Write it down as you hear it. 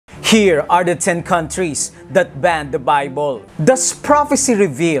Here are the 10 countries that banned the Bible. Does prophecy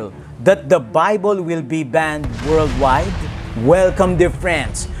reveal that the Bible will be banned worldwide? Welcome, dear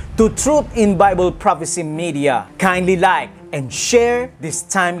friends, to Truth in Bible Prophecy Media. Kindly like and share this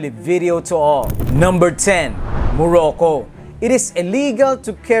timely video to all. Number 10, Morocco. It is illegal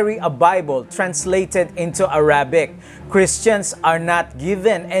to carry a Bible translated into Arabic. Christians are not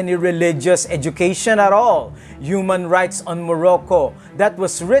given any religious education at all. Human Rights on Morocco, that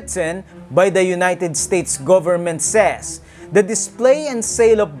was written by the United States government, says, the display and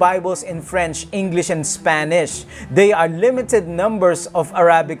sale of Bibles in French, English, and Spanish, they are limited numbers of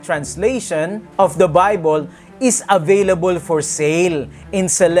Arabic translation of the Bible is available for sale in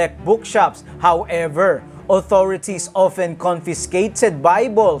select bookshops. However, authorities often confiscated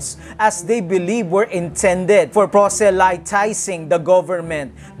Bibles as they believe were intended for proselytizing the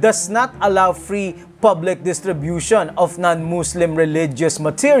government, does not allow free public distribution of non-Muslim religious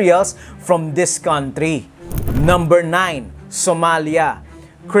materials from this country. Number 9, Somalia.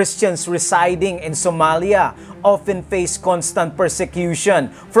 Christians residing in Somalia often face constant persecution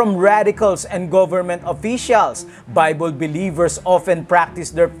from radicals and government officials. Bible believers often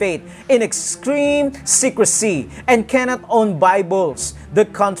practice their faith in extreme secrecy and cannot own Bibles. The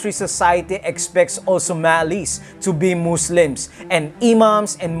country's society expects all Somalis to be Muslims, and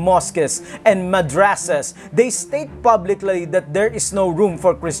imams and mosques and madrasas, they state publicly that there is no room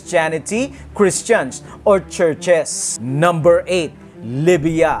for Christianity, Christians, or churches. Number 8,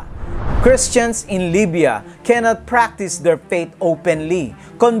 Libya. Christians in Libya cannot practice their faith openly.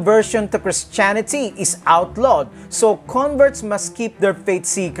 Conversion to Christianity is outlawed, so converts must keep their faith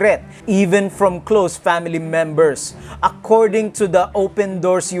secret, even from close family members. According to the Open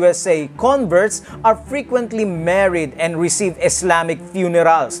Doors USA, converts are frequently married and receive Islamic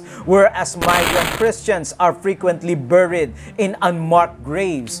funerals, whereas migrant Christians are frequently buried in unmarked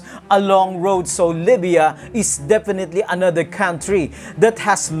graves. A long road, so Libya is definitely another country that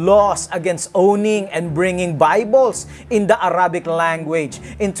has laws against owning and bringing Bibles in the Arabic language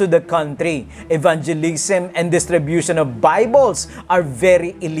into the country. Evangelism and distribution of Bibles are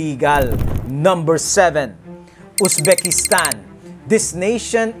very illegal. Number 7, Uzbekistan. This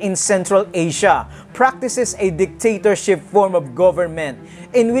nation in Central Asia practices a dictatorship form of government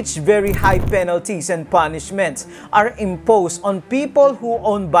in which very high penalties and punishments are imposed on people who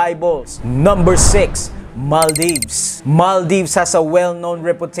own Bibles. Number 6, Maldives. Maldives has a well-known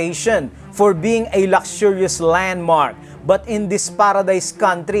reputation for being a luxurious landmark, but in this paradise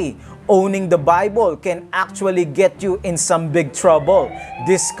country, owning the Bible can actually get you in some big trouble.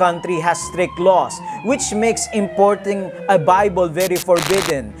 This country has strict laws, which makes importing a Bible very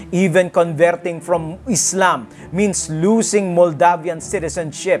forbidden. Even converting from Islam means losing Moldavian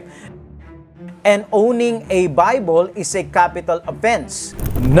citizenship, and owning a Bible is a capital offense.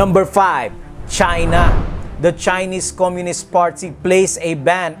 Number 5, China. The Chinese Communist Party placed a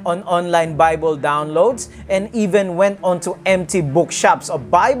ban on online Bible downloads and even went on to empty bookshops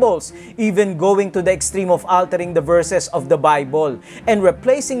of Bibles, even going to the extreme of altering the verses of the Bible and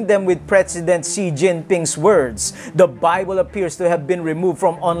replacing them with President Xi Jinping's words. The Bible appears to have been removed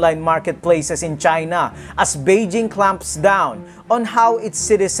from online marketplaces in China as Beijing clamps down on how its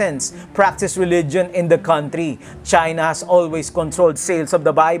citizens practice religion in the country. China has always controlled sales of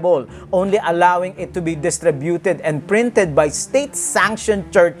the Bible, only allowing it to be distributed and printed by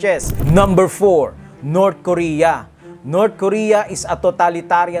state-sanctioned churches. Number 4, North Korea. North Korea is a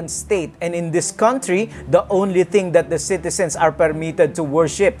totalitarian state, and in this country, the only thing that the citizens are permitted to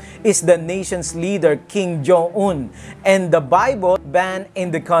worship is the nation's leader, Kim Jong-un, and the Bible banned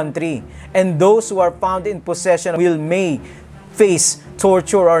in the country. And those who are found in possession may face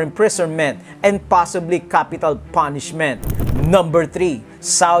torture or imprisonment and possibly capital punishment. Number 3,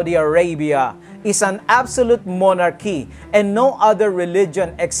 Saudi Arabia is an absolute monarchy and no other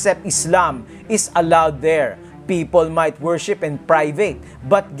religion except Islam is allowed there. People might worship in private,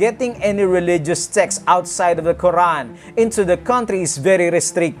 but getting any religious text outside of the Quran into the country is very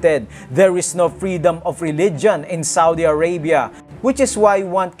restricted. There is no freedom of religion in Saudi Arabia, which is why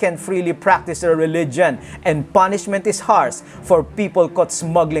one can freely practice their religion, and punishment is harsh for people caught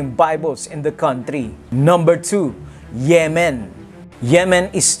smuggling Bibles in the country. Number 2, Yemen. Yemen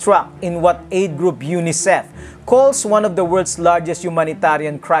is struck in what aid group UNICEF calls one of the world's largest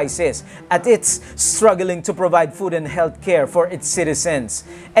humanitarian crises, as it's struggling to provide food and health care for its citizens.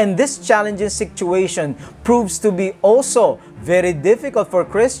 And this challenging situation proves to be also very difficult for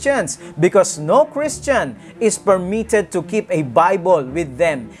Christians because no Christian is permitted to keep a Bible with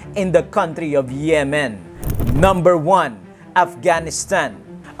them in the country of Yemen. Number 1, Afghanistan.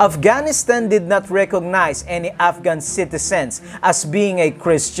 Afghanistan did not recognize any Afghan citizens as being a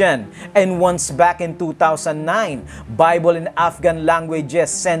Christian, and once back in 2009, Bible in Afghan languages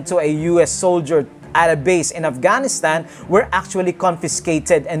sent to a U.S. soldier at a base in Afghanistan were actually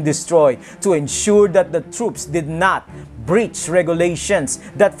confiscated and destroyed to ensure that the troops did not breach regulations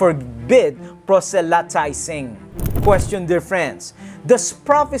that forbid proselytizing. Question, dear friends, does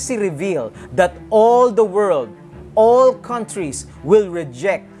prophecy reveal that all the world, all countries will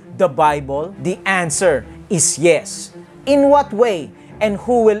reject the Bible? The answer is yes. In what way and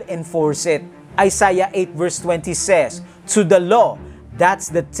who will enforce it? Isaiah 8 verse 20 says, to the law, that's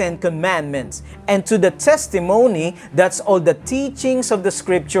the 10 commandments, and to the testimony, that's all the teachings of the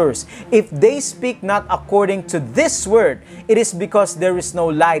scriptures. If they speak not according to this word, it is because there is no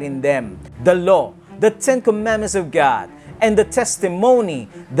light in them. The law, the 10 commandments of God, and the testimony,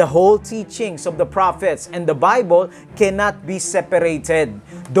 the whole teachings of the prophets and the Bible cannot be separated.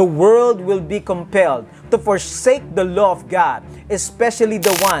 The world will be compelled to forsake the law of God, especially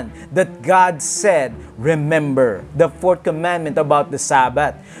the one that God said, remember, the fourth commandment about the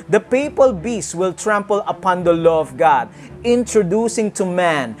Sabbath. The papal beast will trample upon the law of God, introducing to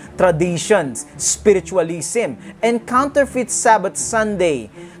man traditions, spiritualism, and counterfeit Sabbath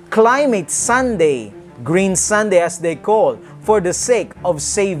Sunday, climate Sunday, Green Sunday as they call, for the sake of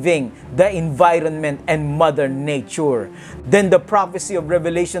saving the environment and Mother Nature. Then the prophecy of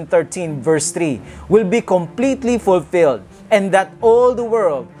Revelation 13 verse 3 will be completely fulfilled, and that all the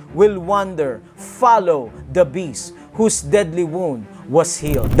world will wander, follow the beast whose deadly wound was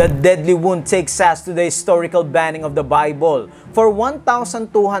healed. The deadly wound takes us to the historical banning of the Bible. For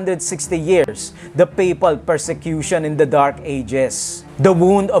 1,260 years, the papal persecution in the Dark Ages. The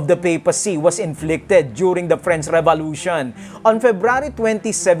wound of the papacy was inflicted during the French Revolution on February 20,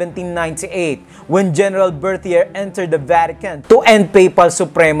 1798, when General Berthier entered the Vatican to end papal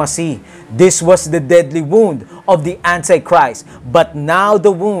supremacy. This was the deadly wound of the Antichrist, but now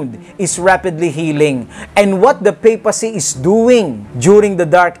the wound is rapidly healing, and what the papacy is doing during the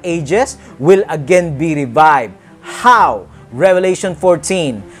Dark Ages will again be revived. How? Revelation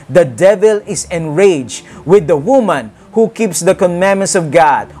 14, the devil is enraged with the woman who keeps the commandments of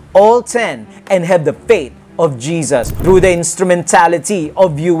God, all 10, and have the faith of Jesus. Through the instrumentality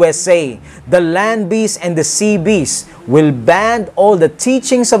of USA, the land beasts and the sea beasts will ban all the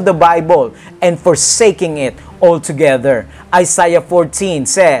teachings of the Bible and forsaking it altogether. Isaiah 14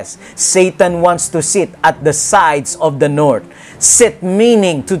 says, Satan wants to sit at the sides of the north. Sit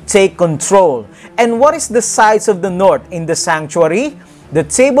meaning to take control. And what is the sides of the north in the sanctuary? The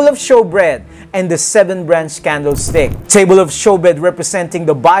table of showbread and the 7-branch candlestick. Table of showbread representing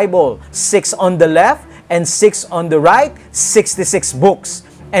the Bible, 6 on the left and 6 on the right, 66 books.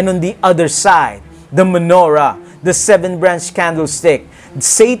 And on the other side, the menorah, the 7-branch candlestick.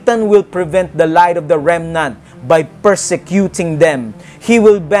 Satan will prevent the light of the remnant by persecuting them. He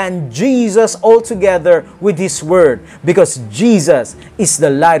will ban Jesus altogether with his word, because Jesus is the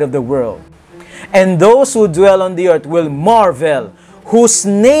light of the world. And those who dwell on the earth will marvel, whose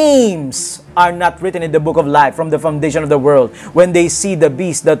names are not written in the book of life from the foundation of the world, when they see the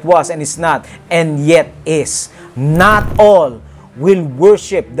beast that was and is not and yet is. Not all will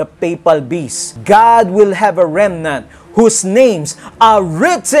worship the papal beast. God will have a remnant whose names are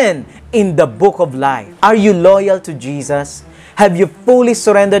written in the book of life. Are you loyal to Jesus? Have you fully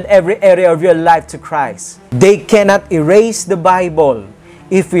surrendered every area of your life to Christ? They cannot erase the Bible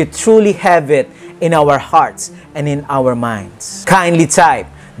if we truly have it in our hearts and in our minds. Kindly type,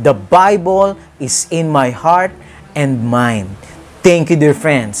 the Bible is in my heart and mind. Thank you, dear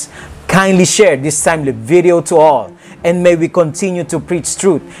friends. Kindly share this timely video to all, and may we continue to preach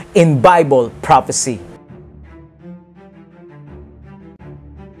truth in Bible prophecy.